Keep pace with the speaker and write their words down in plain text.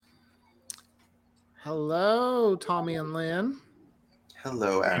Hello, Tommy and Lynn.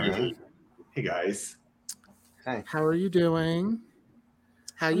 Hello, Aaron. Hey guys. Hi. How are you doing?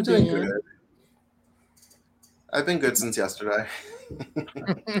 How you I'm doing been? good. I've been good since yesterday.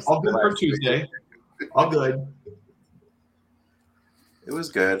 All good for Tuesday. All good. It was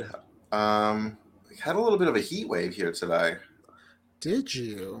good. We had a little bit of a heat wave here today. Did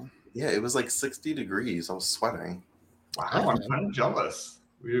you? Yeah, it was like 60 degrees. I was sweating. Wow, I'm kind of jealous.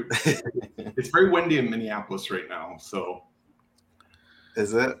 It's very windy in Minneapolis right now, so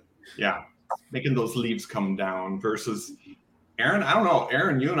Is it? yeah, making those leaves come down versus Aaron. I don't know,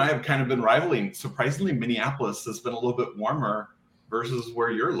 Aaron, you and I have kind of been rivaling. Surprisingly, Minneapolis has been a little bit warmer versus where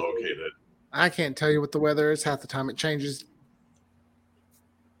you're located. I can't tell you what the weather is. Half the time it changes.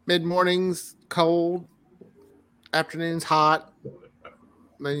 Mid mornings cold, afternoons hot.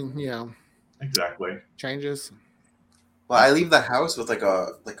 Exactly. Changes. Well, I leave the house with like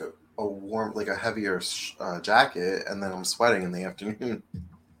a warm, like a heavier jacket, and then I'm sweating in the afternoon.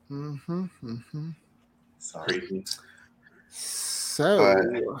 Sorry. Crazy. So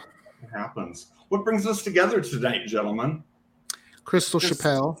it happens. What brings us together tonight, gentlemen? Crystal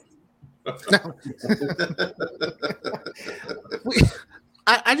Chappelle. No.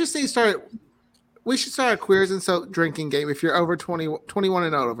 I just think we should start a queers and soap drinking game. If you're over 21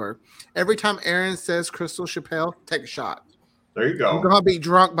 and over, every time Aaron says Crystal Chappelle, take a shot. There you go. You're going to be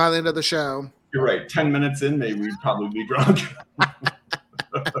drunk by the end of the show. You're right. 10 minutes in, maybe we'd probably be drunk.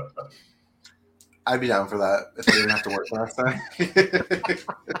 I'd be down for that if I didn't have to work last time.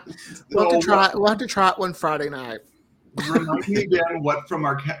 We'll have to try it one Friday night. Remind me again, what from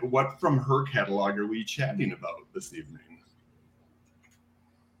her catalog are we chatting about this evening?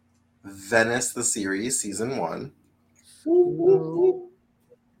 Venice, the series, season 1.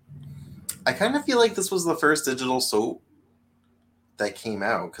 I kind of feel like this was the first digital soap that came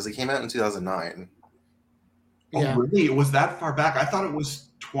out because it came out in 2009. Yeah. Oh, really? It was that far back? I thought it was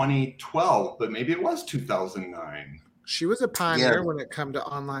 2012, but maybe it was 2009. She was a pioneer when it came to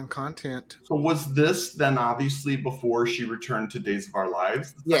online content. So was this then obviously before she returned to Days of Our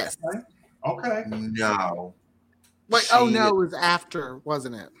Lives? Yes. Okay. No. Wait, it was after,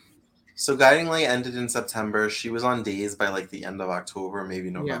 wasn't it? So Guiding Light ended in September. She was on Days by like the end of October, maybe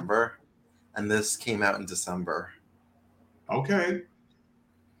November. Yeah. And this came out in December. Okay.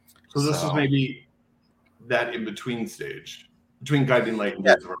 So this was maybe that in-between stage between Guiding Light and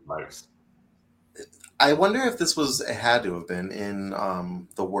Days of Our Lives. I wonder if it had to have been in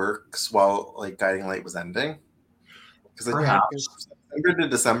the works while like Guiding Light was ending. Because September to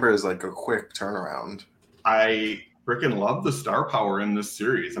December is like a quick turnaround. I freaking love the star power in this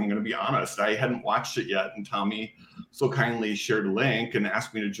series. I'm going to be honest. I hadn't watched it yet, and Tommy so kindly shared a link and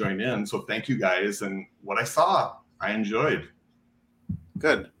asked me to join in. So thank you guys. And what I saw, I enjoyed.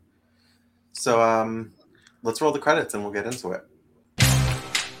 Good. So let's roll the credits and we'll get into it.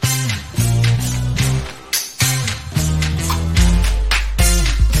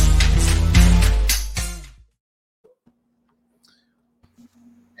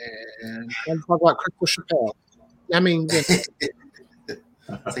 And let's talk about Crystal Chappelle. I mean, take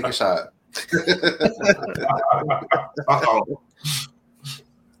a shot.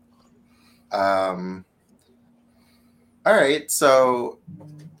 All right, so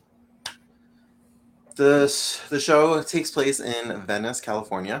the show takes place in Venice,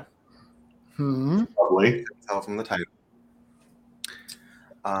 California. Lovely. You can tell from the title.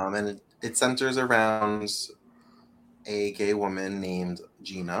 And it centers around a gay woman named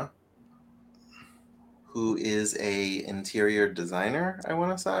Gina, who is a interior designer, I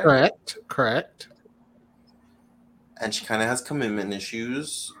want to say. Correct. And she kind of has commitment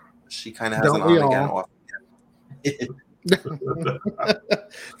issues. She kind of has an on-again, off-again.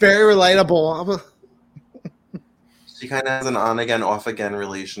 Very relatable. She kind of has an on-again, off-again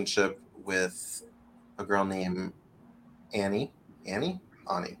relationship with a girl named Annie. Ani?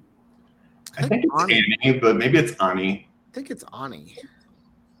 I think it's Annie, but maybe it's Ani. I think it's Ani.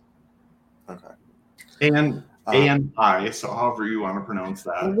 Okay. And A-N-I, so however you want to pronounce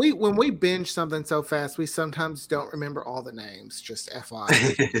that. When we binge something so fast, we sometimes don't remember all the names, just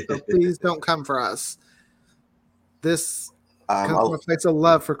FYI. So please don't come for us. This comes from a place of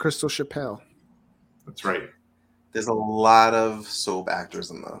love for Crystal Chappelle. That's right. There's a lot of soap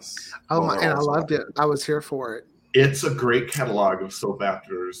actors in this. Oh, and I loved it. I was here for it. It's a great catalog of soap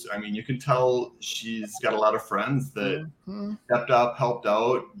actors. I mean, you can tell she's got a lot of friends that stepped up, helped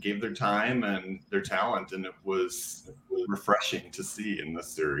out, gave their time and their talent, and it was refreshing to see in this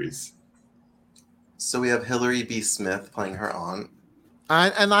series. So we have Hillary B. Smith playing her aunt.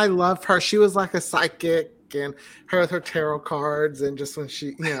 And I love her. She was like a psychic and her with her tarot cards, and just when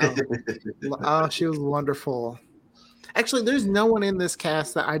she, oh, she was wonderful. Actually, there's no one in this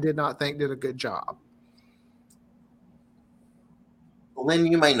cast that I did not think did a good job. Lynn,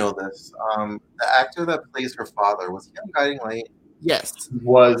 you might know this. The actor that plays her father, was he on Guiding Light? Yes. He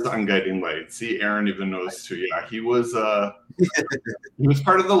was on Guiding Light. See, Aaron even knows too. Yeah, he was he was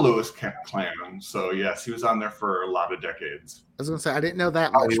part of the Lewis clan. So yes, he was on there for a lot of decades. I was gonna say I didn't know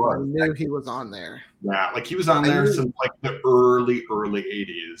that much, but I knew he was on there. Yeah, like he was on there since like the early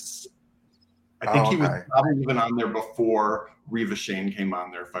 80s. I think he was probably even on there before Reva Shane came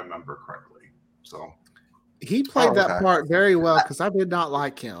on there, if I remember correctly. So he played that part very well because I did not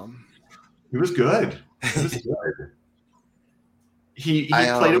like him. He was good. He was good. He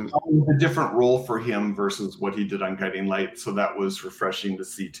played a different role for him versus what he did on Guiding Light, so that was refreshing to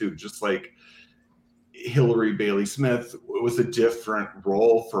see too. Just like Hillary Bailey Smith, it was a different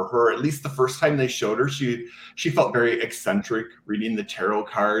role for her. At least the first time they showed her, she felt very eccentric, reading the tarot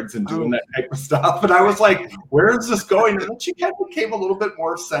cards and doing that type of stuff. And I was like, where is this going? And then she kind of became a little bit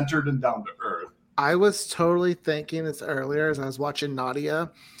more centered and down to earth. I was totally thinking this earlier as I was watching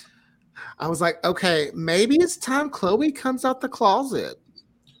Nadia. I was like, okay, maybe it's time Chloe comes out the closet.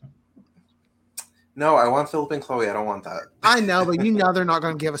 No, I want Philip and Chloe. I don't want that. I know, but they're not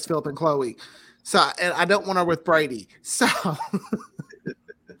going to give us Philip and Chloe. So, and I don't want her with Brady. So,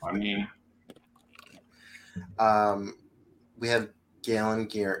 I mean, we have Galen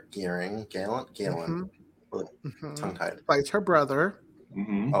Gearing. Tongue-tied. Plays her brother.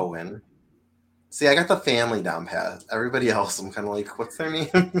 Mm-hmm. Owen. See, I got the family down pat. Everybody else, I'm kind of like, what's their name?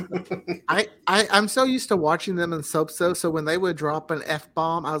 I'm so used to watching them in soap, so when they would drop an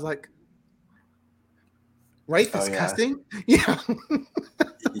F-bomb, I was like, Rafe is cussing? Yeah.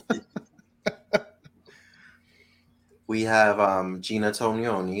 We have Gina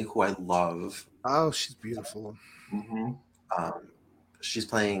Tonioni, who I love. Oh, she's beautiful. Mm-hmm. She's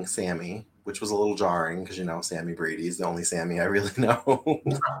playing Sammy, which was a little jarring because, Sammy Brady's the only Sammy I really know.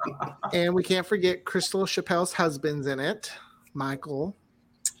 And we can't forget Crystal Chappelle's husband's in it, Michael.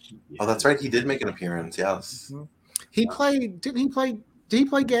 Oh, that's right. He did make an appearance, yes. Mm-hmm. Did he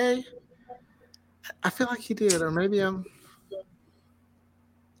play gay? I feel like he did, or maybe I'm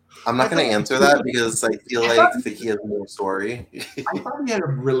not going to answer that because I feel like he has more story. I thought he had a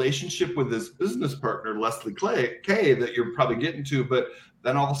relationship with his business partner, Leslie Kay, that you're probably getting to, but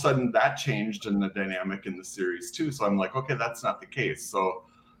then all of a sudden that changed in the dynamic in the series too. So I'm like, okay, that's not the case. So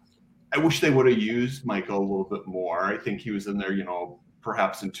I wish they would have used Michael a little bit more. I think he was in there,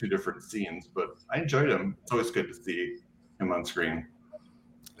 perhaps in two different scenes, but I enjoyed him. It's always good to see him on screen.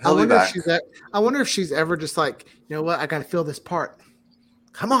 I wonder if she's ever just like, you know what, I got to fill this part.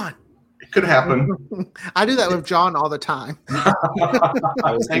 Come on. It could happen. I do that with John all the time. I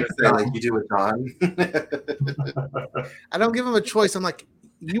was going to say, like you do with John. I don't give him a choice. I'm like,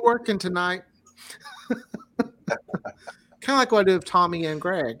 you working tonight? Kind of like what I do with Tommy and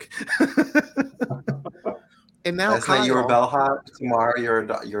Greg. And now last night you were bellhop. Tomorrow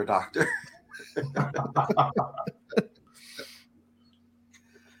you're a doctor.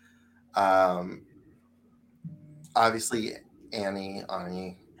 Obviously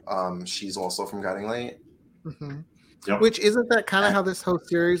Ani, she's also from Guiding Light. Mm-hmm. Yep. Which isn't that kind of how this whole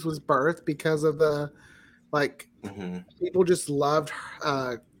series was birthed because of the people just loved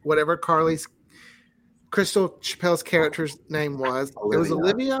whatever Crystal Chappelle's character's name was. Olivia. It was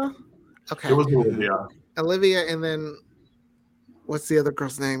Olivia. Okay, it was Olivia. Olivia, and then what's the other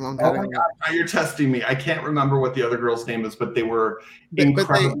girl's name? Oh my God, you're testing me. I can't remember what the other girl's name is, but they were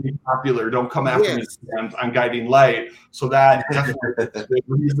incredibly popular. Don't come after me on Guiding Light. So that definitely the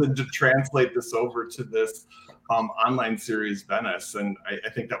reason to translate this over to this online series, Venice, and I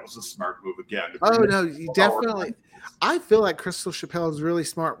think that was a smart move again. Oh no, you definitely. I feel like Crystal Chappelle is really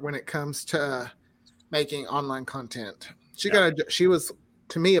smart when it comes to making online content. She was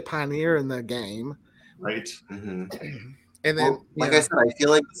to me a pioneer in the game, right? Mm-hmm. And then, I said, I feel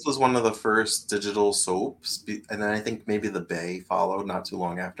like this was one of the first digital soaps, and then I think maybe The Bay followed not too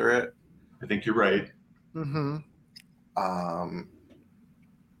long after it. I think you're right. Mm-hmm.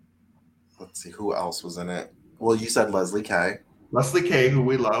 Let's see, who else was in it? Well, you said Leslie Kay. Leslie Kay, who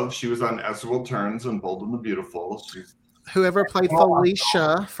we love, she was on As the World Turns and Bold and the Beautiful. Whoever played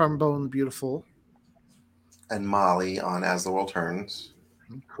Felicia from Bold and the Beautiful. And Molly on As the World Turns.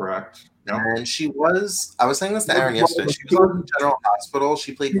 Correct. Yep. And she was, I was saying this to Aaron yesterday, she was on General Hospital.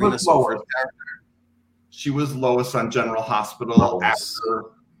 She played Rena Sofer's character. She was Lois on General Hospital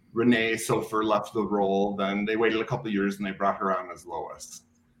after Renee Sofer left the role. Then they waited a couple of years and they brought her on as Lois.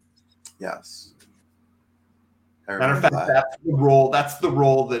 Yes. Matter of fact, that's the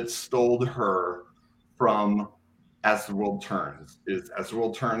role that stole her from As the World Turns. As the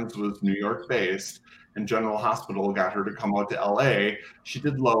World Turns was New York based, and General Hospital got her to come out to LA. She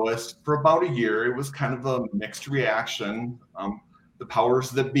did Lois for about a year. It was kind of a mixed reaction. The powers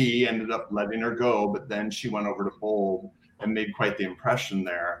that be ended up letting her go, but then she went over to Bold and made quite the impression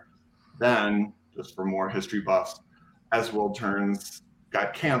there. Then, just for more history buffs, As the World Turns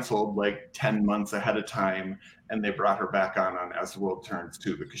got canceled like 10 months ahead of time, and they brought her back on As the World Turns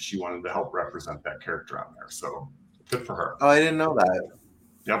too, because she wanted to help represent that character on there. So good for her. Oh, I didn't know that.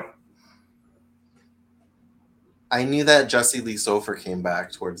 Yep. I knew that Jesse Lee Sofer came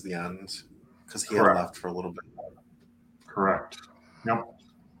back towards the end because he had left for a little bit. Correct. Yep.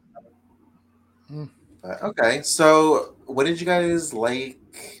 But, okay, so what did you guys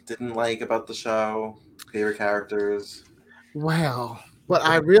didn't like about the show? Favorite characters? Well, what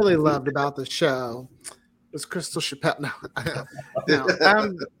I really loved about the show was Crystal Chappelle. No,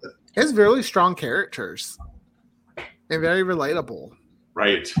 it's really strong characters and very relatable.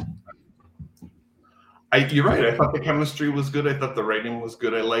 Right. You're right. I thought the chemistry was good. I thought the writing was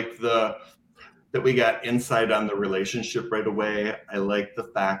good. I liked that we got insight on the relationship right away. I like the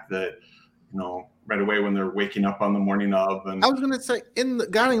fact that, right away when they're waking up on the morning of. And I was going to say, in the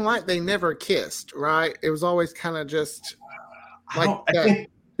Guiding Light, they never kissed, right? It was always kind of just like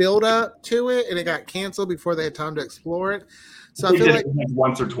build up to it, and it got canceled before they had time to explore it. So I feel like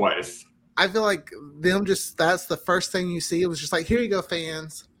once or twice. I feel like that's the first thing you see. It was just like, here you go,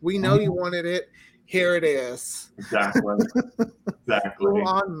 fans. We know you wanted it. Here it is. Exactly. Full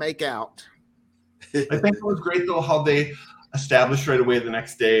on make out. I think it was great though how they established right away the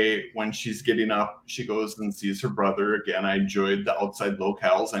next day when she's getting up, she goes and sees her brother again. I enjoyed the outside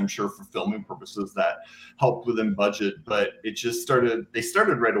locales. I'm sure for filming purposes that helped within budget, but they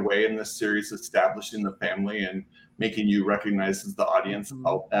started right away in this series establishing the family and making you recognize as the audience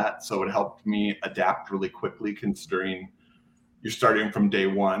about that. So it helped me adapt really quickly considering you're starting from day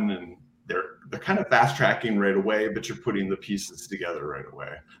one and they're kind of fast tracking right away, but you're putting the pieces together right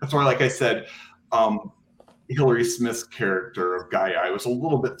away. That's why, like I said, Hillary Smith's character of Gaia, I was a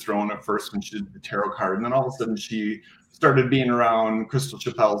little bit thrown at first when she did the tarot card, and then all of a sudden she started being around Crystal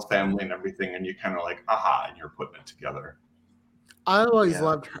Chappelle's family and everything, and you kind of like, aha, and you're putting it together. I always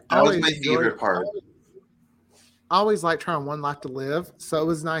loved her. That was my favorite part. I always liked her on One Life to Live, so it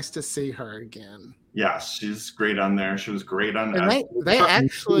was nice to see her again. Yeah, she's great on there. She was great on that. And they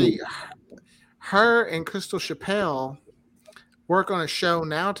actually, her and Crystal Chappelle work on a show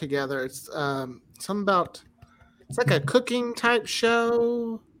now together. It's something about, it's like a cooking type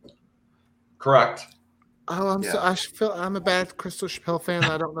show. Correct. Oh, I'm a bad Crystal Chappelle fan.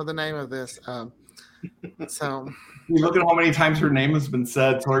 I don't know the name of this. So you look at how many times her name has been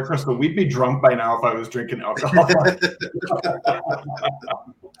said. Sorry, Crystal, we'd be drunk by now if I was drinking alcohol.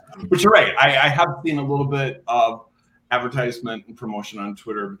 But you're right. I have seen a little bit of advertisement and promotion on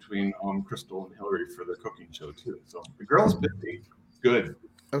Twitter between Crystal and Hillary for the cooking show too. So the girl's busy. Good.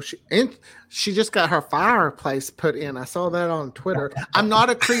 Oh, she just got her fireplace put in. I saw that on Twitter. I'm not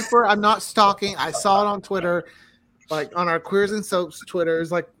a creeper. I'm not stalking. I saw it on Twitter, like on our Queers and Soaps Twitter. It's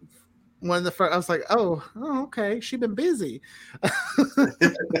like one of the first. I was like, oh, okay. She's been busy.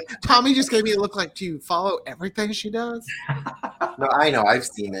 Tommy just gave me a look like, do you follow everything she does? No, I know. I've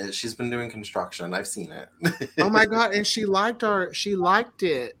seen it. She's been doing construction. I've seen it. Oh my God. And she liked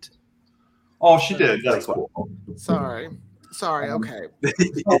it. Oh, she did. That's cool. Sorry, okay.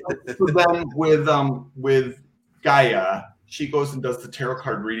 So then with Gaia, she goes and does the tarot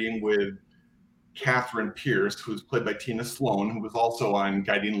card reading with Catherine Pierce, who's played by Tina Sloan, who was also on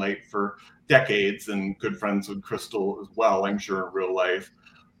Guiding Light for decades and good friends with Crystal as well, I'm sure, in real life.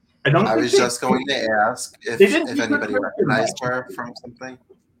 I was just going to ask if anybody recognized her from something.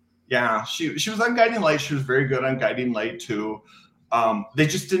 Yeah, she was on Guiding Light. She was very good on Guiding Light too. They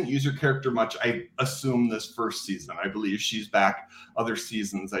just didn't use her character much. I assume this first season. I believe she's back other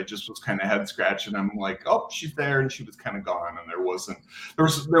seasons. I just was kind of head scratching. I'm like, oh, she's there, and she was kind of gone, and there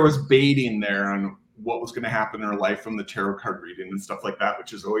was baiting there on what was going to happen in her life from the tarot card reading and stuff like that,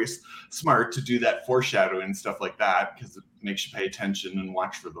 which is always smart to do that foreshadowing and stuff like that because it makes you pay attention and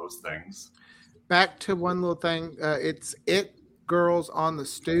watch for those things. Back to one little thing. It's It Girls on the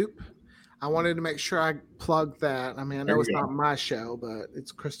Stoop. I wanted to make sure I plugged that. I mean, I know it's not my show, but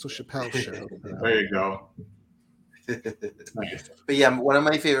it's Crystal Chappelle's show. There you go. Nice. But yeah, one of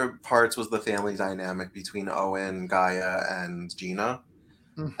my favorite parts was the family dynamic between Owen, Gaia, and Gina.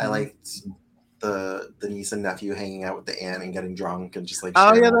 Mm-hmm. I liked the niece and nephew hanging out with the aunt and getting drunk and just like.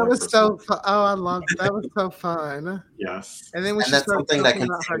 Oh yeah, that was so fun. Oh, I loved it. That was so fun. Yes. And then when she started talking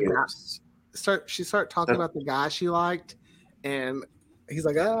about her guy, she started talking about the guy she liked, and he's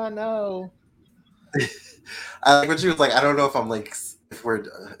like, "Oh no." I like when she was like, I don't know if I'm like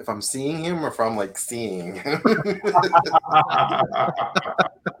if I'm seeing him or if I'm like seeing him.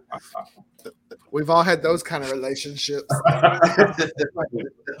 We've all had those kind of relationships.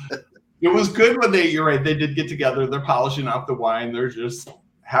 It was good when you're right, they did get together. They're polishing off the wine. They're just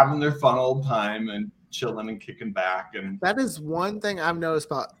having their fun old time and chilling and kicking back. And that is one thing I've noticed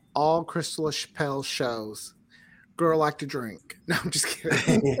about all Crystal Chappelle shows. Girl like to drink. No, I'm just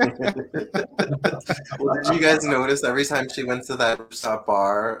kidding. Well, did you guys notice every time she went to that rooftop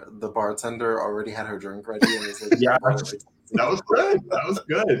bar, the bartender already had her drink ready and was like, yeah, that was good. That was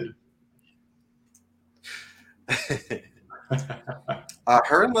good.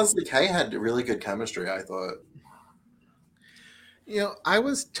 Her and Leslie Kay had really good chemistry, I thought. I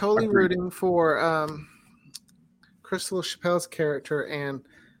was totally rooting for Crystal Chappelle's character and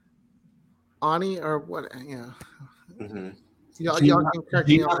Ani, or what? Mm-hmm. Y'all can correct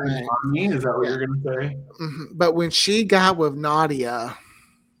me on that. Is that what you're going to say? Mm-hmm. But when she got with Nadia,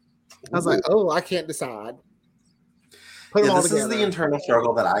 I was like, oh, I can't decide. This is the internal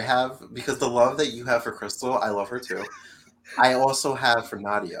struggle that I have, because the love that you have for Crystal, I love her too. I also have for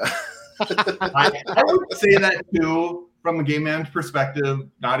Nadia. I would say that too. From a gay man's perspective,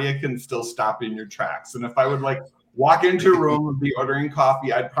 Nadia can still stop in your tracks. And if I would like walk into a room and be ordering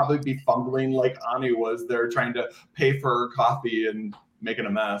coffee, I'd probably be fumbling like Ani was there, trying to pay for her coffee and making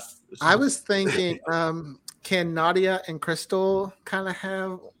a mess. I was thinking, can Nadia and Crystal kind of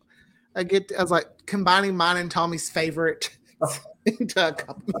have I was like combining mine and Tommy's favorite into a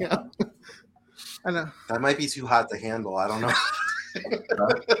couple. Yeah. I know. That might be too hot to handle. I don't know.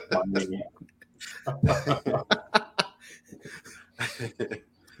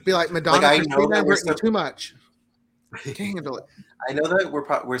 Be like Madonna, like, Christina, too much. Can't handle it. I know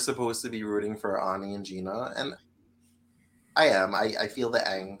that we're supposed to be rooting for Ani and Gina, and I am. I feel the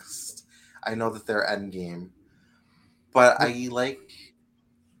angst. I know that they're endgame, but I like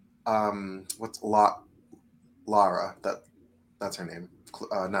what's Lara? That's her name.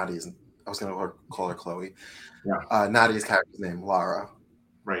 Nadia's. I was gonna call her Chloe. Yeah. Nadia's character's name, Lara.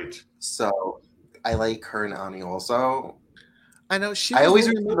 Right. So I like her and Ani also. I know I always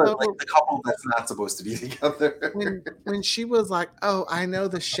remember like the couple that's not supposed to be together. When she was like, "Oh, I know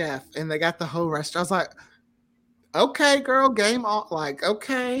the chef," and they got the whole restaurant, I was like, "Okay, girl, game on." Like,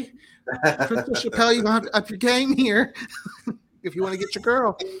 okay, Crystal Chappelle, you gonna have to up your game here if you want to get your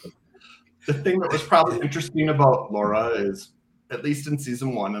girl. The thing that was probably interesting about Laura is, at least in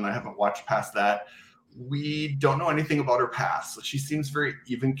season 1, and I haven't watched past that, we don't know anything about her past. So she seems very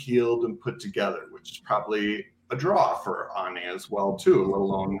even-keeled and put together, which is probably a draw for Ani as well, too, let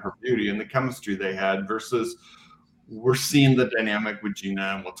alone her beauty and the chemistry they had, versus we're seeing the dynamic with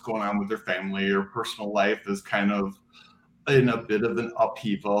Gina and what's going on with her family. Her personal life is kind of in a bit of an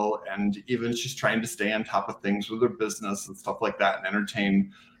upheaval, and even she's trying to stay on top of things with her business and stuff like that and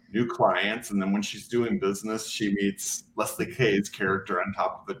entertain new clients. And then when she's doing business, she meets Leslie Kay's character on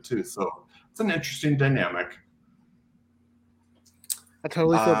top of it too. So it's an interesting dynamic. I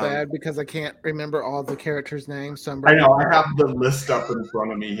totally feel bad because I can't remember all the characters' names. So I know I have the list up in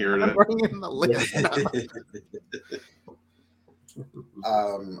front of me here. I'm bringing the list up.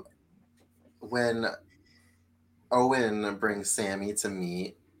 When Owen brings Sammy to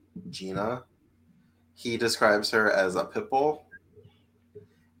meet Gina, he describes her as a pit bull.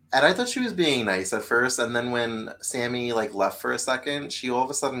 And I thought she was being nice at first, and then when Sammy like left for a second, she all of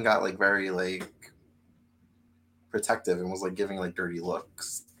a sudden got like very like protective and was like giving like dirty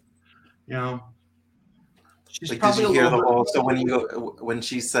looks. Yeah. Like, did you hear the whole? So when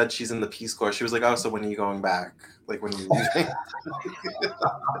she said she's in the Peace Corps, she was like, "Oh, so when are you going back? Like when are you leaving?"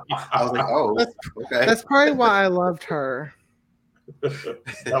 I was like, "Oh, okay." That's probably why I loved her. That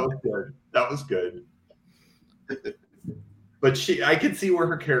was good. That was good. But I could see where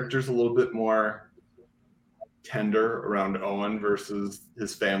her character's a little bit more tender around Owen versus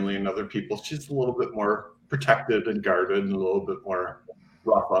his family and other people. She's a little bit more protected and guarded and a little bit more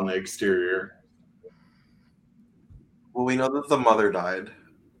rough on the exterior. Well, we know that the mother died.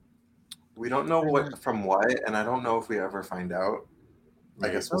 We don't know from what, and I don't know if we ever find out. I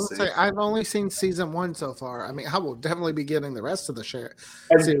guess we'll see. I've only seen season 1 so far. I mean, I will definitely be getting the rest of the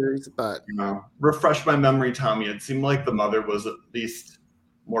series, but refresh my memory, Tommy. It seemed like the mother was at least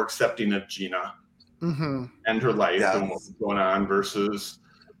more accepting of Gina and her life and what was going on, versus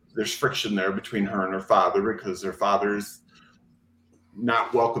there's friction there between her and her father because her father's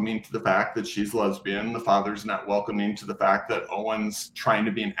not welcoming to the fact that she's lesbian. The father's not welcoming to the fact that Owen's trying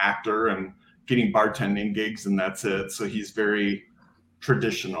to be an actor and getting bartending gigs, and that's it. So he's very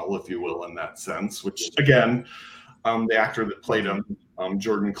traditional, if you will, in that sense, which again, the actor that played him,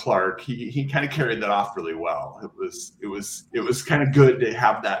 Jordan Clark, he kind of carried that off really well. It was kind of good to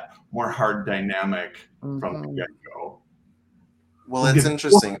have that more hard dynamic from the get-go. Well, it's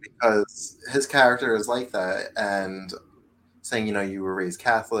interesting because his character is like that, and saying, you were raised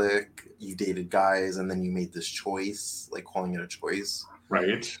Catholic, you dated guys, and then you made this choice, like calling it a choice.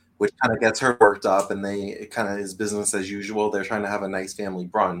 Right. Which kind of gets her worked up, and it kind of is business as usual. They're trying to have a nice family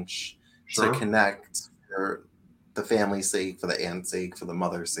brunch to connect for the family's sake, for the aunt's sake, for the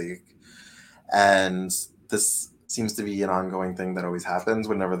mother's sake. And this seems to be an ongoing thing that always happens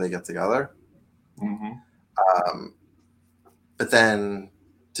whenever they get together. Mm-hmm. But then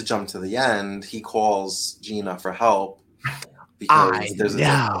to jump to the end, he calls Gina for help because there's a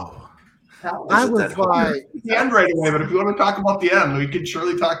I was like, the end right away, but if you want to talk about the end, we can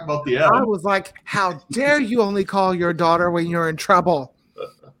surely talk about the end. I was like, how dare you only call your daughter when you're in trouble?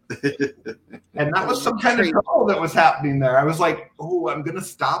 And that was some kind of trouble that was happening there. I was like, oh, I'm going to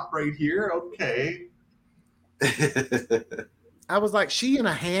stop right here. Okay. I was like, she in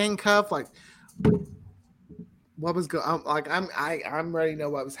a handcuff, like, what was going on? Like, I'm ready to know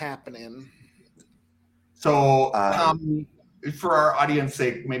what was happening. So, for our audience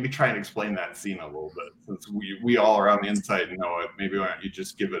sake, maybe try and explain that scene a little bit, since we all are on the inside and know it. Maybe why don't you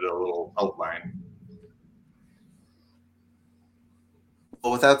just give it a little outline?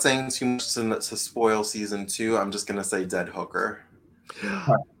 Well, without saying too much to spoil season 2, I'm just gonna say dead hooker.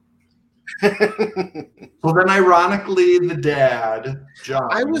 Well, then, ironically, the dad, John,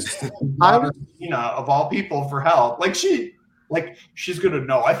 I was Gina, of all people, for help. She's gonna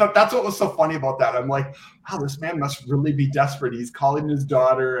know. I thought that's what was so funny about that. I'm like, wow, this man must really be desperate. He's calling his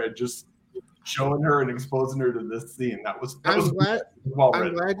daughter and just showing her and exposing her to this scene. I'm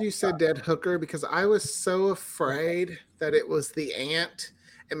glad you said dead hooker, because I was so afraid that it was the aunt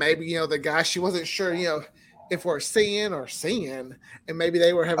and maybe the guy she wasn't sure if we're seeing, and maybe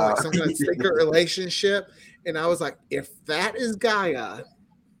they were having some kind of secret relationship. And I was like, if that is Gaia,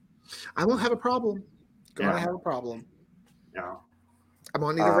 I won't have a problem. Gonna have a problem. Yeah. I'm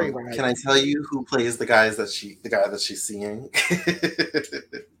on need a rewrite. Can I tell you who plays the guy that she's seeing?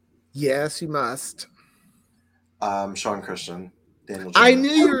 Yes, you must. Sean Christian. Daniel Jones. I knew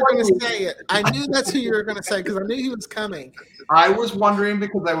you were going to say it. I knew that's who you were going to say, because I knew he was coming. I was wondering,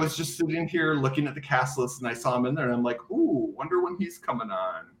 because I was just sitting here looking at the cast list and I saw him in there and I'm like, ooh, wonder when he's coming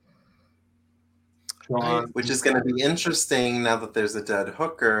on. Sean. Which is going to be interesting now that there's a dead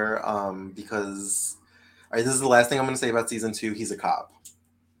hooker, because this is the last thing I'm going to say about season 2. He's a cop.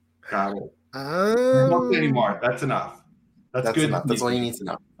 Got it. Don't say anymore. That's enough. That's good. Enough. That's all you need to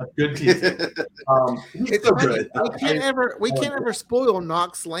know. That's good teasing. It's so good. We can't ever spoil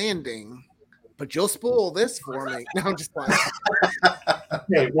Knox Landing, but you'll spoil this for me. No, I'm just playing.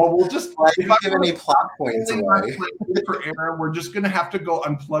 Okay, well, we'll just if I give any plot points away for Aaron, we're just going to have to go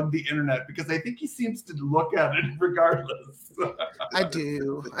unplug the internet, because I think he seems to look at it regardless. I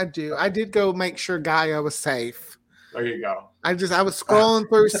do. I did go make sure Gaia was safe. There you go. I was scrolling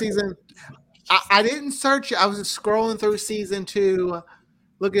through season. I didn't search it. I was just scrolling through season 2,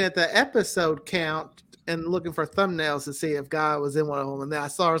 looking at the episode count and looking for thumbnails to see if Gaia was in one of them. And then I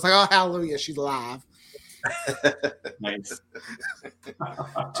saw her. I was like, oh, hallelujah, she's alive. Nice.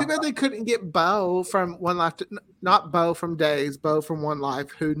 Too bad they couldn't get Bo from One Life. Not Bo from Days, Bo from One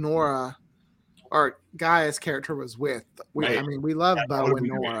Life, who Nora, or Gaia's character, was with. I mean, we love Bo and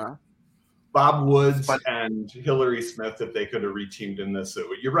Nora. Great. Bob Woods and Hillary Smith, if they could have reteamed in this,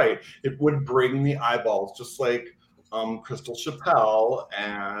 you're right. It would bring the eyeballs, just like Crystal Chappelle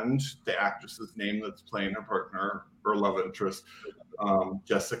and the actress's name that's playing her partner, her love interest,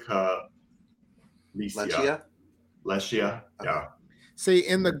 Jessica Leshia. Yeah. See,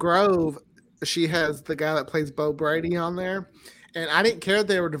 in The Grove, she has the guy that plays Bo Brady on there. And I didn't care that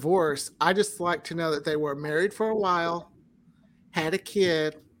they were divorced. I just like to know that they were married for a while, had a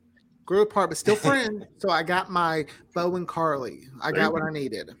kid, grew apart, but still friends. So I got my Bo and Carly. I got what I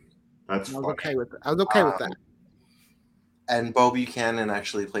needed. I was okay with it. I was okay with that. And Bo Buchanan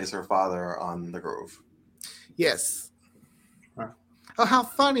actually plays her father on The Grove. Yes. Huh. Oh, how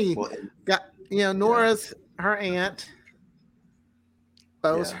funny! Nora's her aunt.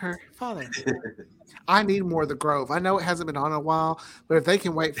 Bo's her father. I need more of The Grove. I know it hasn't been on in a while, but if they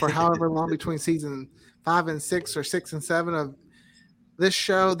can wait for however long between season 5 and 6 or 6 and 7 of this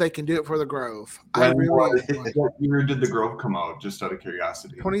show, they can do it for The Grove. What year did The Grove come out, just out of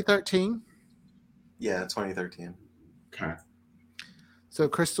curiosity? 2013. Yeah, 2013. Okay. So,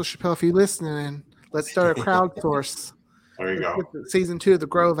 Crystal Chappelle, if you're listening, let's start a crowdsource. There you go. Season 2 of The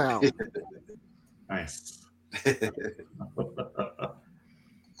Grove out. Nice.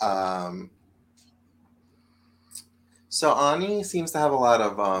 So Ani seems to have a lot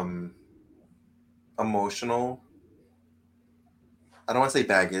of emotional, I don't want to say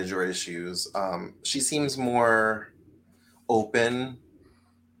baggage or issues. She seems more open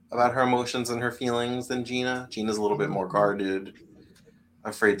about her emotions and her feelings than Gina. Gina's a little bit more guarded,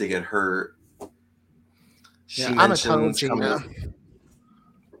 afraid to get hurt. She mentions Gina.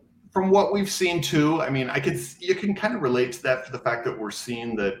 From what we've seen too, I mean, you can kind of relate to that for the fact that we're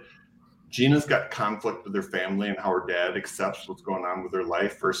seeing that Gina's got conflict with her family and how her dad accepts what's going on with her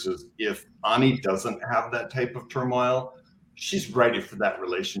life versus if Ani doesn't have that type of turmoil, she's ready for that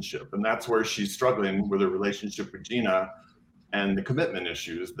relationship. And that's where she's struggling with her relationship with Gina and the commitment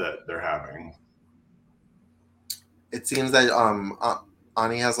issues that they're having. It seems that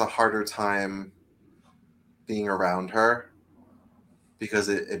Ani has a harder time being around her because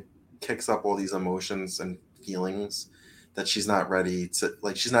it kicks up all these emotions and feelings that she's not ready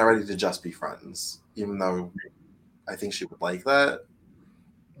to just be friends, even though I think she would like that.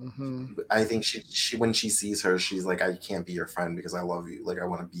 Mm-hmm. I think she when she sees her, she's like, I can't be your friend because I love you. Like, I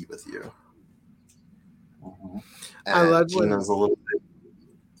want to be with you. Mm-hmm. And I love Gina's a little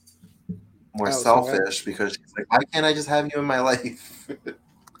bit more selfish because she's like, why can't I just have you in my life?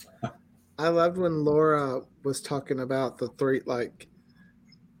 I loved when Laura was talking about the three, like,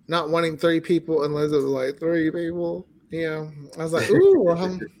 not wanting 3 people, and Liz was like, 3 people. Yeah. I was like,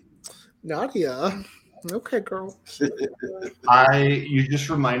 ooh, Nadia. Okay, girl. You just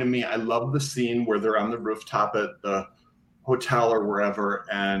reminded me, I love the scene where they're on the rooftop at the hotel or wherever,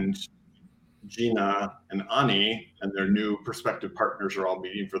 and Gina and Ani and their new prospective partners are all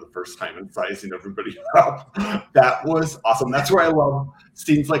meeting for the first time and sizing everybody up. That was awesome. That's where I love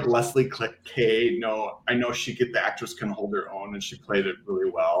scenes like Leslie Kay. I know the actress can hold her own, and she played it really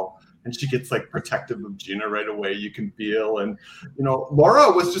well. And she gets like protective of Gina right away. You can feel, and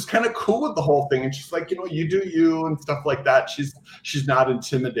Laura was just kind of cool with the whole thing, and she's like, you do you and stuff like that. She's not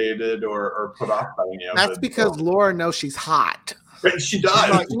intimidated or put off by any of it. That's because Laura knows she's hot. She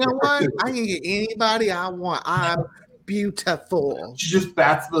does. Like, you know what? I can get anybody I want. I'm beautiful. She just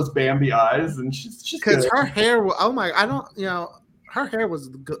bats those Bambi eyes, and she's because her hair. Oh my! I don't. Her hair was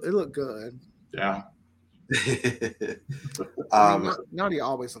good. It looked good. Yeah. Nadia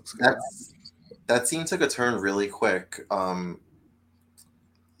always looks good. That scene took a turn really quick.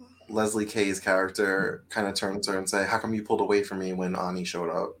 Leslie Kay's character kind of turns to her and say, "How come you pulled away from me when Ani showed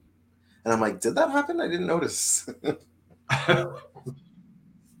up?" And I'm like, "Did that happen? I didn't notice."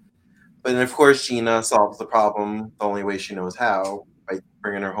 But of course, Gina solves the problem the only way she knows how, by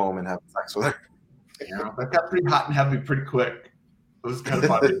bringing her home and having sex with her. Yeah, that got pretty hot and heavy pretty quick. It was kind of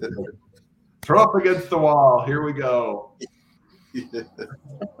funny. Throw up against the wall. Here we go.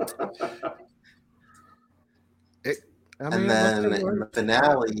 And then in the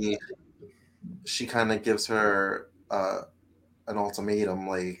finale, she kind of gives her an ultimatum,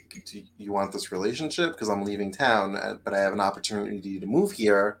 like, do you want this relationship? Because I'm leaving town, but I have an opportunity to move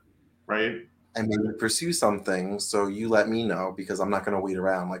here. Right. And maybe pursue something. So you let me know, because I'm not going to wait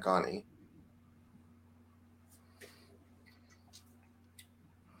around like Ani.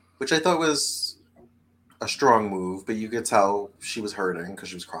 Which I thought was a strong move, but you could tell she was hurting because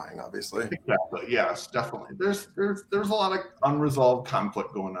she was crying, obviously. Exactly. Yes, definitely. There's a lot of unresolved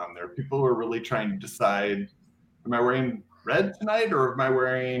conflict going on there. People are really trying to decide, am I wearing red tonight or am I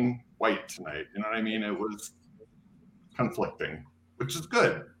wearing white tonight? You know what I mean? It was conflicting, which is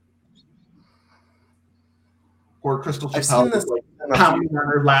good. Poor Crystal Chappelle was like pounding on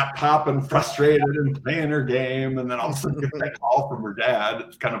her laptop and frustrated and playing her game, and then all of a sudden gets that call from her dad.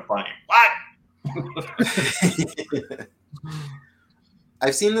 It's kind of funny. What?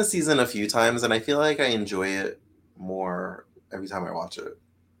 I've seen this season a few times, and I feel like I enjoy it more every time I watch it.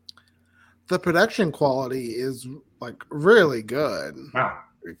 The production quality is like really good. Wow.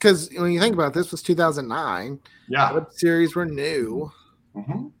 Because when you think about it, this was 2009. Yeah. Web series were new.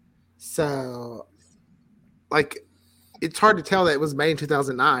 Mm-hmm. So, like, it's hard to tell that it was made in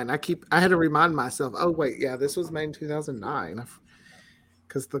 2009. I had to remind myself, oh, wait, yeah, this was made in 2009.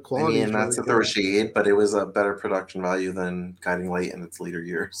 Because the quality. I mean, that's a throw shade, but it was a better production value than Guiding Light in its later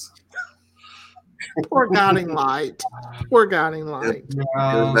years. Poor Guiding Light. Poor Guiding Light. It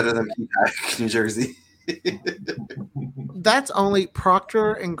was better than Peacock, New Jersey. That's only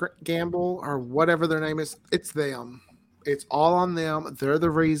Procter and Gamble or whatever their name is. It's them. It's all on them. They're the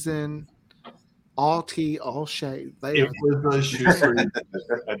reason. All tea, all shade. It was a shoestring at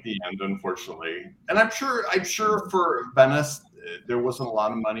the end, unfortunately. And I'm sure for Venice, there wasn't a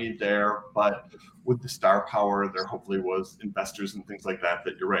lot of money there, but with the star power, there hopefully was investors and things like that.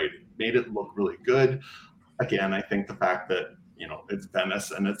 That you're right, it made it look really good. Again, I think the fact that it's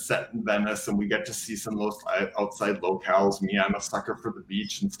Venice and it's set in Venice, and we get to see some of those outside locales. Me, I'm a sucker for the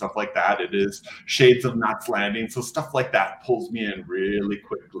beach and stuff like that. It is shades of Knots Landing. So stuff like that pulls me in really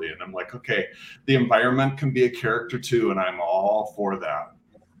quickly. And I'm like, okay, the environment can be a character too. And I'm all for that.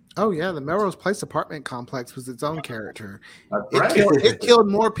 Oh yeah, the Melrose Place apartment complex was its own character. That's right. It killed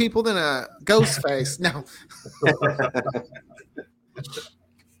more people than a ghost face. No.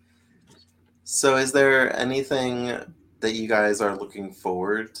 So is there anything that you guys are looking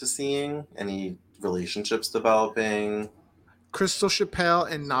forward to seeing? Any relationships developing? Crystal Chappelle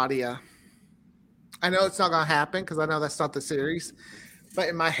and Nadia. I know it's not going to happen because I know that's not the series, but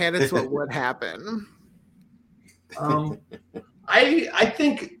in my head, it's what would happen. I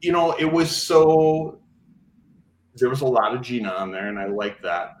think, it was there was a lot of Gina on there, and I like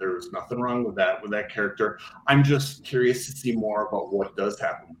that. There was nothing wrong with that character. I'm just curious to see more about what does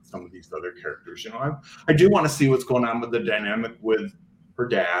happen with some of these other characters. I do want to see what's going on with the dynamic with her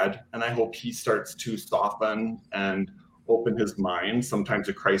dad, and I hope he starts to soften and open his mind. Sometimes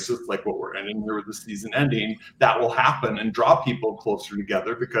a crisis like what we're ending here with the season ending, that will happen and draw people closer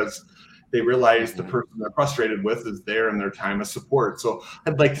together because they realize the person they're frustrated with is there in their time of support. So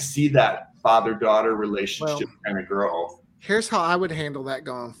I'd like to see that father-daughter relationship kind of grow. Here's how I would handle that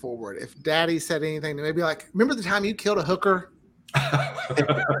going forward. If Daddy said anything to me, be like, remember the time you killed a hooker?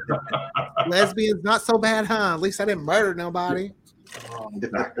 Lesbians, not so bad, huh? At least I didn't murder nobody.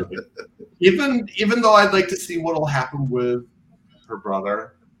 Exactly. Even though I'd like to see what will happen with her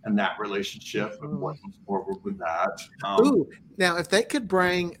brother and that relationship and what moves forward with that. Now, if they could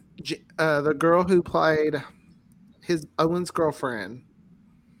bring the girl who played Owen's girlfriend,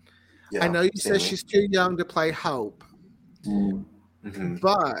 I know you said she's too young to play Hope,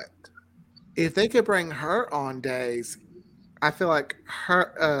 but if they could bring her on days, I feel like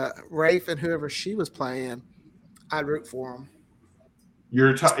her, Rafe and whoever she was playing, I'd root for them.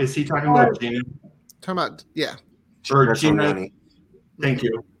 Is he talking about Gina? Talking about, yeah. Or Gina. Thank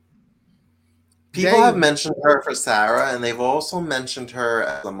you. People have mentioned her for Sarah, and they've also mentioned her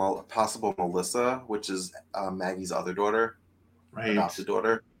as a possible Melissa, which is Maggie's other daughter, adopted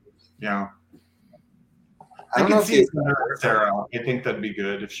daughter. Yeah. I don't know if she's Sarah. I think that'd be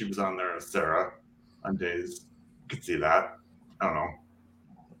good if she was on there as Sarah on days. I could see that. I don't know.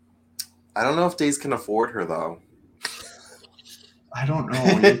 I don't know if Days can afford her, though. I don't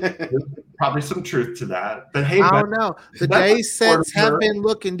know. There's probably some truth to that. But hey, I don't know. The Days sets have been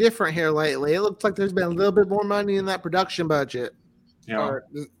looking different here lately. It looks like there's been a little bit more money in that production budget or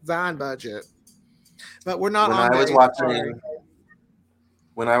design budget. But we're not When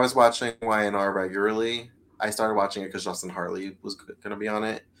I was watching YNR regularly, I started watching it because Justin Hartley was going to be on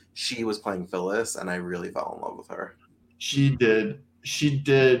it. She was playing Phyllis, and I really fell in love with her. She did. She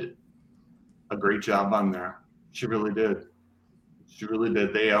did a great job on there. She really did. She really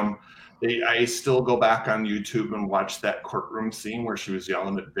did. I still go back on YouTube and watch that courtroom scene where she was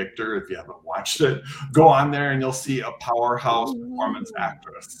yelling at Victor. If you haven't watched it, go on there and you'll see a powerhouse performance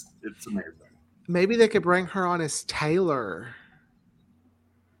actress. It's amazing. Maybe they could bring her on as Taylor,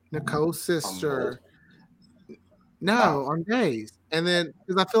 Nicole's sister. On Days. And then,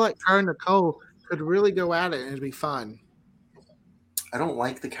 because I feel like her and Nicole could really go at it and it'd be fun. I don't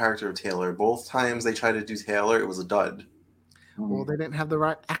like the character of Taylor. Both times they tried to do Taylor, it was a dud. Well, they didn't have the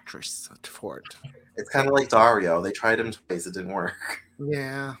right actress for it. It's kind of like Dario. They tried him twice. It didn't work.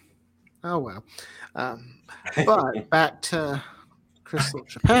 Yeah. Oh, well. But back to Crystal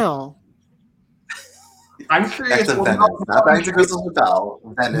Chappelle. I'm curious. Not back to Crystal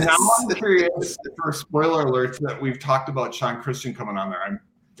Chappelle. Venice. Now I'm curious for spoiler alerts that we've talked about Sean Christian coming on there. I'm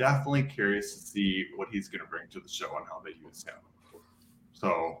definitely curious to see what he's going to bring to the show and how they use him.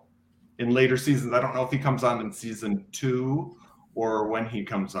 So in later seasons, I don't know if he comes on in season 2 or when he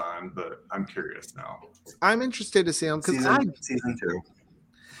comes on, but I'm curious now. I'm interested to see him because season 2.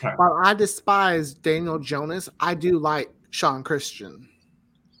 Okay. While I despise Daniel Jonas, I do like Sean Christian.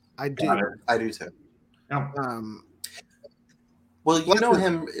 I do. I do too. Yeah. Well, you know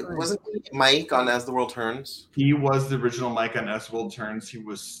him. Wasn't he Mike on As the World Turns? He was the original Mike on As the World Turns. He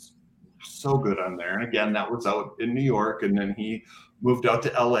was so good on there. And again, that was out in New York, and then he moved out to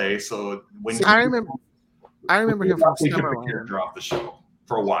LA. So when I remember him from Summerland. Character off the show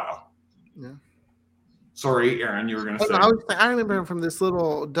for a while. Yeah. Sorry, Aaron, you were going to say. I remember him from this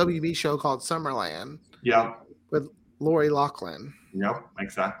little WB show called Summerland. Yeah. With Lori Loughlin. Yep,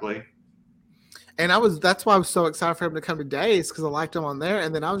 exactly. And that's why I was so excited for him to come to Days because I liked him on there.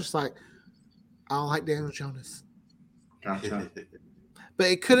 And then I was just like, I don't like Daniel Jonas. Gotcha. But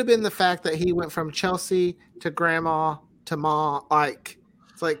it could have been the fact that he went from Chelsea to grandma to ma.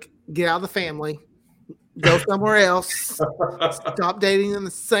 It's like, get out of the family. Go somewhere else. Stop dating in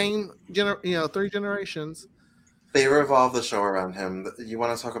the same 3 generations. They revolve the show around him. You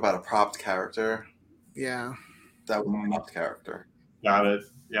want to talk about a propped character? Yeah. That was a propped character. Got it.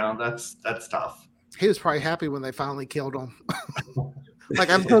 Yeah, that's tough. He was probably happy when they finally killed him. Like,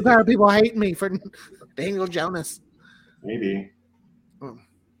 I'm so tired of people hating me for Daniel Jonas. Maybe.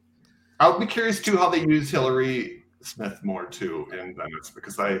 I'll be curious too how they use Hillary Smith more too in Venice,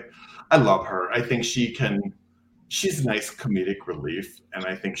 because I love her. I think she's a nice comedic relief, and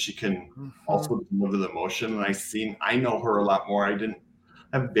I think she can also deliver the emotion. And I know her a lot more. I didn't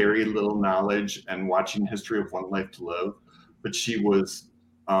have very little knowledge and watching History of One Life to Live, but she was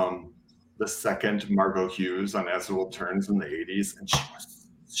the second Margot Hughes on As the World Turns in the 80s, and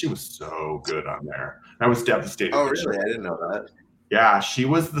she was so good on there. I was devastated. Oh, really? I didn't know that. Yeah, she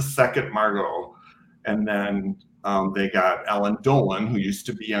was the second Margot, and then they got Ellen Dolan, who used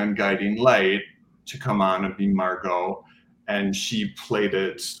to be on Guiding Light, to come on and be Margot, and she played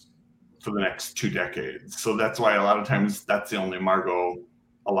it for the next 2 decades. So that's why a lot of times that's the only Margot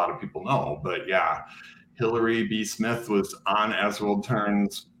a lot of people know. But yeah, Hillary B. Smith was on As the World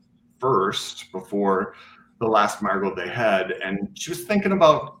Turns first before the last Margot they had, and she was thinking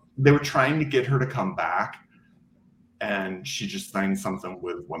about, they were trying to get her to come back, and she just signed something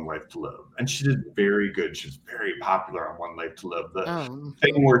with One Life to Live, and she did very good. She was very popular on One Life to Live. The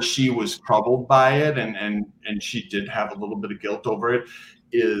thing where she was troubled by it, and she did have a little bit of guilt over it,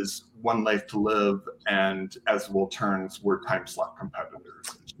 is One Life to Live and As the World Turns were time slot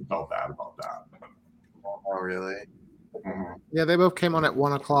competitors. She felt bad about that. Oh, really? Mm-hmm. Yeah, they both came on at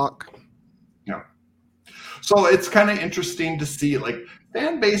 1:00. Yeah. So it's kind of interesting to see, like,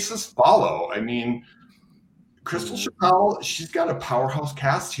 fan bases follow. I mean, Crystal Chappelle, she's got a powerhouse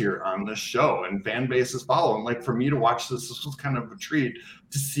cast here on this show, and fan bases follow. And like, for me to watch this was kind of a treat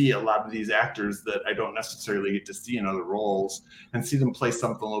to see a lot of these actors that I don't necessarily get to see in other roles, and see them play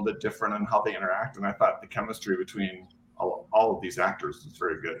something a little bit different and how they interact. And I thought the chemistry between all of these actors was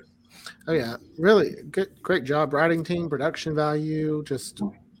very good. Oh yeah, really good, great job, writing team, production value, just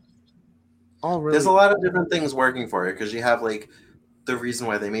all really. There's a lot of different things working for it, because you have like, the reason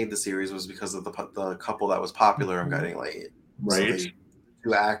why they made the series was because of the couple that was popular on Guiding Light. Right. So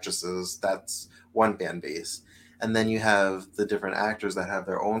 2 actresses, that's one fan base. And then you have the different actors that have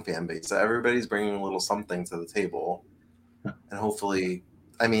their own fan base. So everybody's bringing a little something to the table. And hopefully,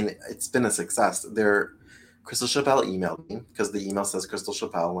 I mean, it's been a success. Crystal Chappelle emailed me, because the email says Crystal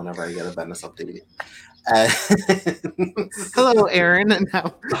Chappelle whenever I get a Venice update. Hello, Aaron. And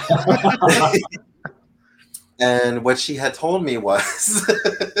now. And what she had told me was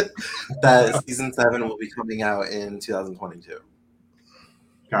that season 7 will be coming out in 2022.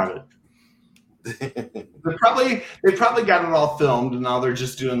 Got it. They probably got it all filmed, and now they're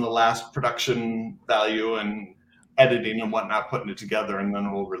just doing the last production value and editing and whatnot, putting it together, and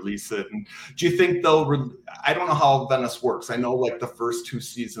then we'll release it. And do you think I don't know how Venice works. I know like the first 2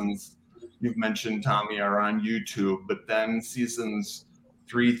 seasons you've mentioned, Tommy, are on YouTube, but then seasons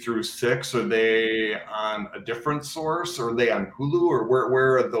 3 through 6, are they on a different source, or are they on Hulu, or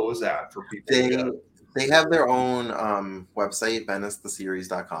where are those at for people? They have their own website,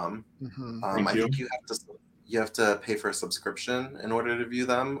 VeniceTheSeries.com. Mm-hmm. I think you have to pay for a subscription in order to view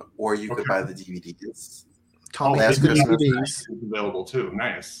them, or you could buy the DVDs. Tommy has the DVDs available too.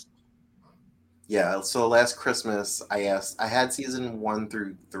 Nice. Yeah. So last Christmas, I had season 1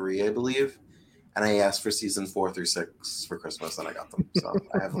 through 3, I believe. And I asked for season 4 through 6 for Christmas, and I got them. So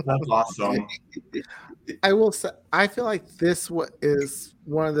I have. That's awesome. I will say, I feel like this is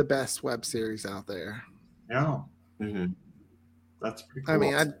one of the best web series out there. Yeah. Mm-hmm. That's pretty cool. I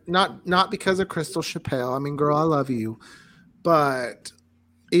mean, not because of Crystal Chappelle. I mean, girl, I love you, but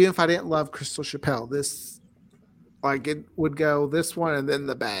even if I didn't love Crystal Chappelle, this, like, it would go this one and then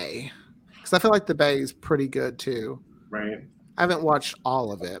The Bay, because I feel like The Bay is pretty good too. Right. I haven't watched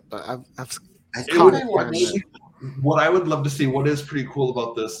all of it, but I've what I would love to see, what is pretty cool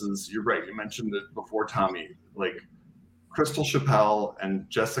about this is, you're right, you mentioned it before, Tommy, like Crystal Chappelle and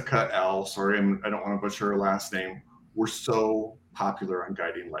Jessica L, sorry, I don't want to butcher her last name, were so popular on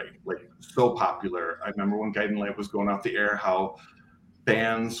Guiding Light, like so popular. I remember when Guiding Light was going off the air, how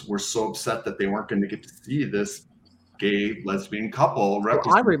fans were so upset that they weren't going to get to see this gay lesbian couple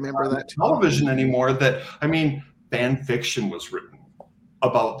I remember that too. Television anymore. That, I mean, fan fiction was written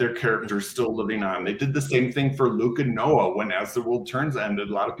about their characters still living on. They did the same thing for Luke and Noah when As the World Turns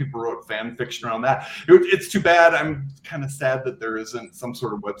ended. A lot of people wrote fan fiction around that. It's too bad. I'm kind of sad that there isn't some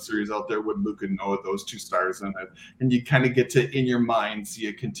sort of web series out there with Luke and Noah, those 2 stars in it, and you kind of get to, in your mind, see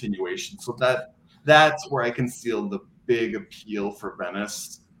a continuation. So that's where I can see the big appeal for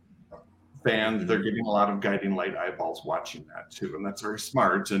Venice fans, they're getting a lot of Guiding Light eyeballs watching that too, and that's very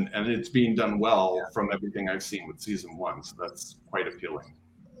smart. And it's being done well from everything I've seen with season 1, so that's quite appealing.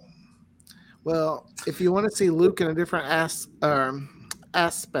 Well, if you want to see Luke in a different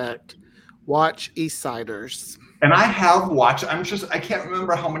aspect, watch Eastsiders. And I have watched. I can't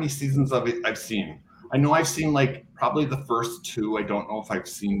remember how many seasons of it I've seen. I know I've seen like probably the first 2. I don't know if I've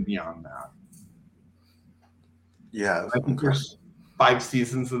seen beyond that. Yeah, I think there's 5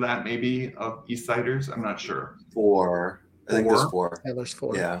 seasons of that, maybe, of Eastsiders. I'm not sure. 4. I think there's 4. Yeah, there's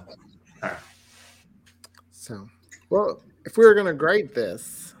 4. Yeah. Okay. So, well, if we were going to grade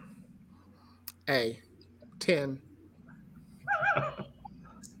this, 10.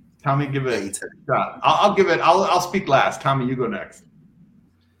 Tommy, give it. I'll give it. I'll speak last. Tommy, you go next.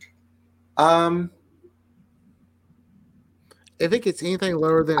 If it gets anything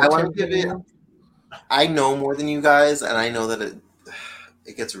lower than I want to give it. I know more than you guys, and I know that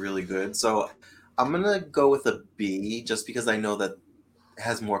it gets really good. So I'm gonna go with a B, just because I know that it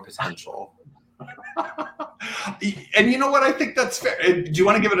has more potential. And you know what? I think that's fair. Do you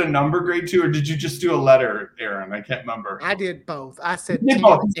want to give it a number grade too, or did you just do a letter, Aaron? I can't remember. I did both. I said 10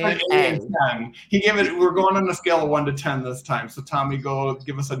 and 10. He gave it. We're going on a scale of 1 to 10 this time. So Tommy, go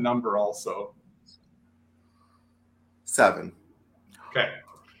give us a number also. 7. Okay.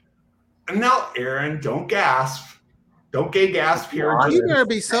 And now, Aaron, don't gasp. Don't gay gasp here. You're going to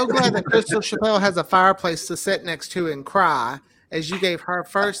be so glad that Crystal Chappelle has a fireplace to sit next to and cry as you gave her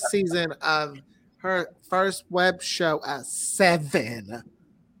first season of her first web show a 7.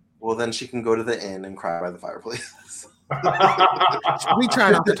 Well, then she can go to the inn and cry by the fireplace. We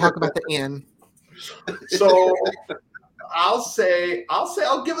try not to talk about the inn. So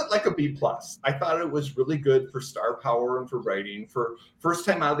I'll give it like a B+. I thought it was really good for star power and for writing. For first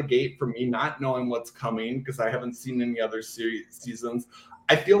time out of the gate, for me not knowing what's coming because I haven't seen any other seasons.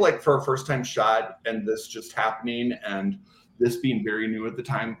 I feel like for a first time shot and this just happening and this being very new at the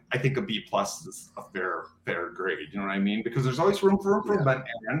time, I think a B+ is a fair grade. You know what I mean? Because there's always room for improvement,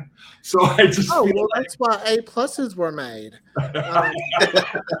 Aaron. So I just that's why A+ were made,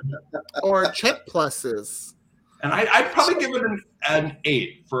 or check pluses. And I'd probably give it an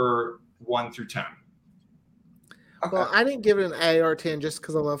 8 for 1 through 10. Okay. Well, I didn't give it an A or 10 just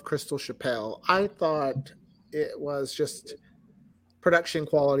because I love Crystal Chappelle. I thought it was just production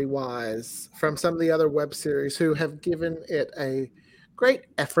quality wise from some of the other web series who have given it a great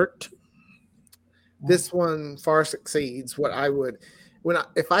effort. This one far exceeds what I would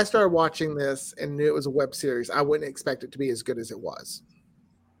if I started watching this and knew it was a web series, I wouldn't expect it to be as good as it was.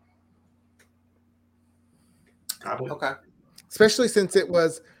 Okay. Especially since it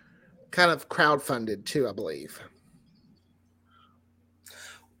was kind of crowdfunded too, I believe.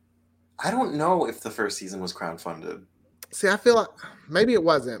 I don't know if the first season was crowdfunded. See, I feel like maybe it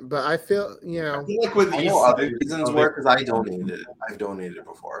wasn't, but I feel, I feel like with I know other seasons were because I donated. I've donated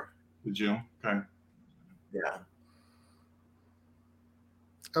before. Did you? Okay. Yeah.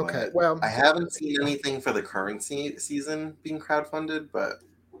 Okay. But well, I haven't seen anything for the current season being crowdfunded, but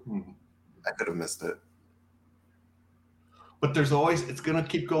I could have missed it. But there's always, it's going to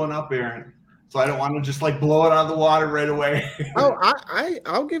keep going up, Aaron. So I don't want to just like blow it out of the water right away.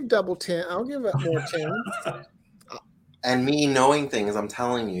 I'll give double 10. I'll give it more 10. And me knowing things, I'm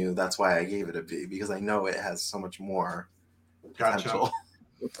telling you, that's why I gave it a B, because I know it has so much more potential.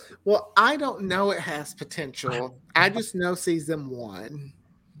 Well, I don't know it has potential. I just know season 1.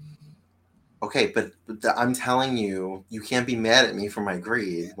 Okay, but I'm telling you, you can't be mad at me for my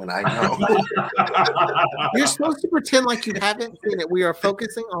grade when I know. You're supposed to pretend like you haven't seen it. We are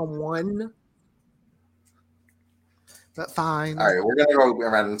focusing on 1. But fine. All right, we're going to go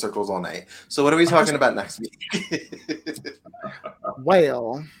around in circles all night. So what are we talking about next week?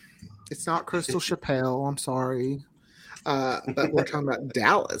 Well, it's not Crystal Chappelle. I'm sorry. But we're talking about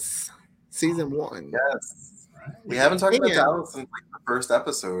Dallas, season 1. Yes. We haven't talked about Dallas since like the first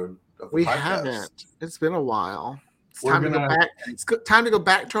episode of the podcast. Haven't. It's been a while. It's time to go back. It's time to go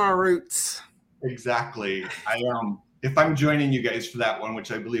back to our roots. Exactly. If I'm joining you guys for that one, which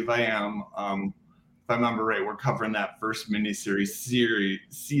I believe I am, if I remember right, we're covering that first miniseries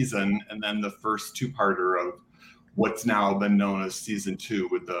season, and then the first 2-parter of what's now been known as season 2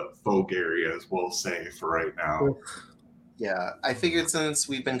 with the faux area, as we'll say for right now. Yeah, I figured since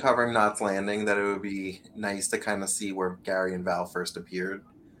we've been covering Knots Landing that it would be nice to kind of see where Gary and Val first appeared.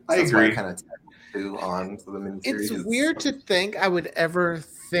 I agree. Why I kind of tagged on to the miniseries. It's weird to think I would ever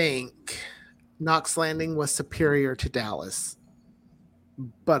think Knots Landing was superior to Dallas,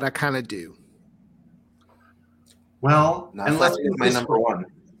 but I kind of do. Well, unless it's my number 1.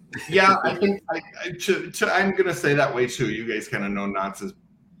 Yeah, I think I'm going to say that way too. You guys kind of know Knots is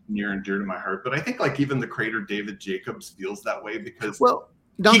near and dear to my heart. But I think like even the creator David Jacobs feels that way because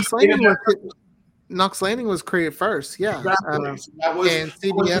Knox Landing was created first, yeah. Exactly. And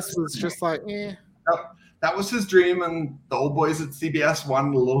CBS was just like, eh. That was his dream, and the old boys at CBS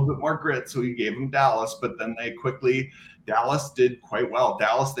wanted a little bit more grit, so he gave him Dallas. But then Dallas did quite well.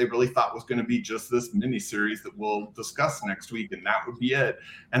 Dallas, they really thought was going to be just this miniseries that we'll discuss next week, and that would be it.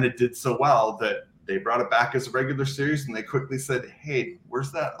 And it did so well that they brought it back as a regular series, and they quickly said, "Hey,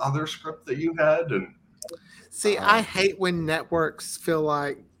 where's that other script that you had?" And see, I hate when networks feel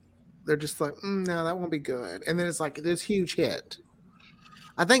like they're just like, no, that won't be good, and then it's like this huge hit.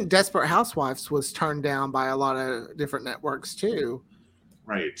 I think Desperate Housewives was turned down by a lot of different networks too.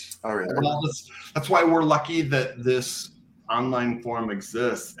 Right. All right. Well, that's why we're lucky that this online forum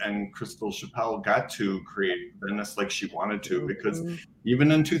exists and Crystal Chappell got to create Venice like she wanted to, because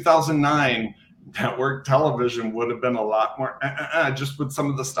even in 2009, network television would have been a lot more just with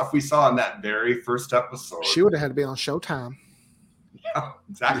some of the stuff we saw in that very first episode. She would have had to be on Showtime. Yeah,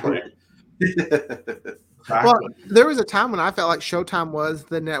 exactly. Well, there was a time when I felt like Showtime was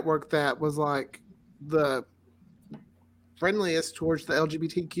the network that was like the friendliest towards the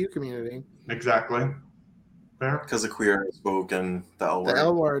LGBTQ community. Exactly. Fair. Because the queer spoke and the L word. The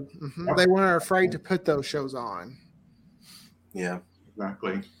L word. Mm-hmm. Yep. They weren't afraid to put those shows on. Yeah.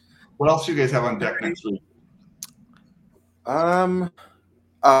 Exactly. What else do you guys have on deck next week? We're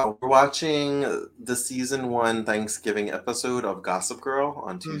watching the season 1 Thanksgiving episode of Gossip Girl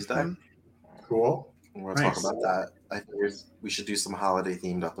on Tuesday. Mm-hmm. Cool. We'll talk about that. I think we should do some holiday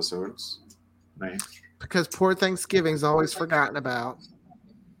themed episodes. Nice. Because poor Thanksgiving's always forgotten about.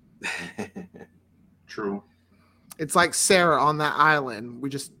 True. It's like Sarah on that island. We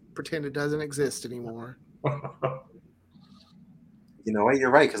just pretend it doesn't exist anymore. You know what?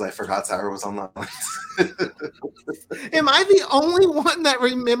 You're right, because I forgot Sarah was on that island. Am I the only one that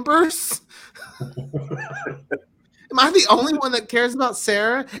remembers? Am I the only one that cares about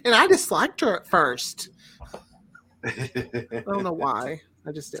Sarah? And I disliked her at first. I don't know why.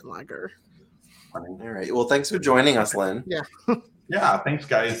 I just didn't like her. All right. Well, thanks for joining us, Lynn. Yeah. Yeah, thanks,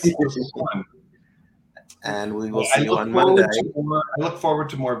 guys. This was fun. And we will see you on Monday. I look forward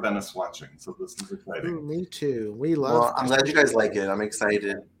to more Venice watching, so this is exciting. Ooh, me too. We love Well, I'm glad you guys like it. I'm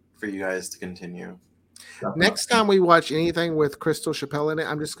excited for you guys to continue. Next time we watch anything with Crystal Chappell in it,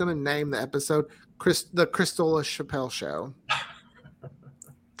 I'm just going to name the episode The Crystal Chappell Show.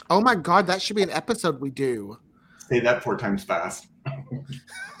 Oh my God, that should be an episode we do. Say that 4 times fast.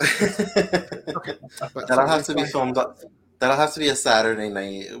 Okay. That'll have to be filmed up. That'll have to be a Saturday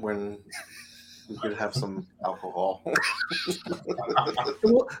night when we could have some alcohol.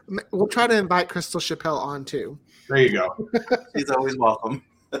 We'll try to invite Crystal Chappell on too. There you go. She's always welcome.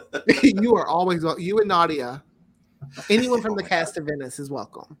 You are always welcome. You and Nadia. Anyone from the cast of Venice is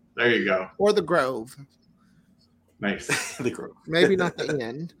welcome. There you go. Or the Grove. Nice. The Grove. Maybe not the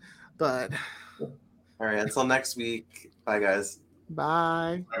end, but. All right. Until next week. Bye, guys.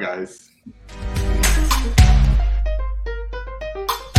 Bye. Bye, guys.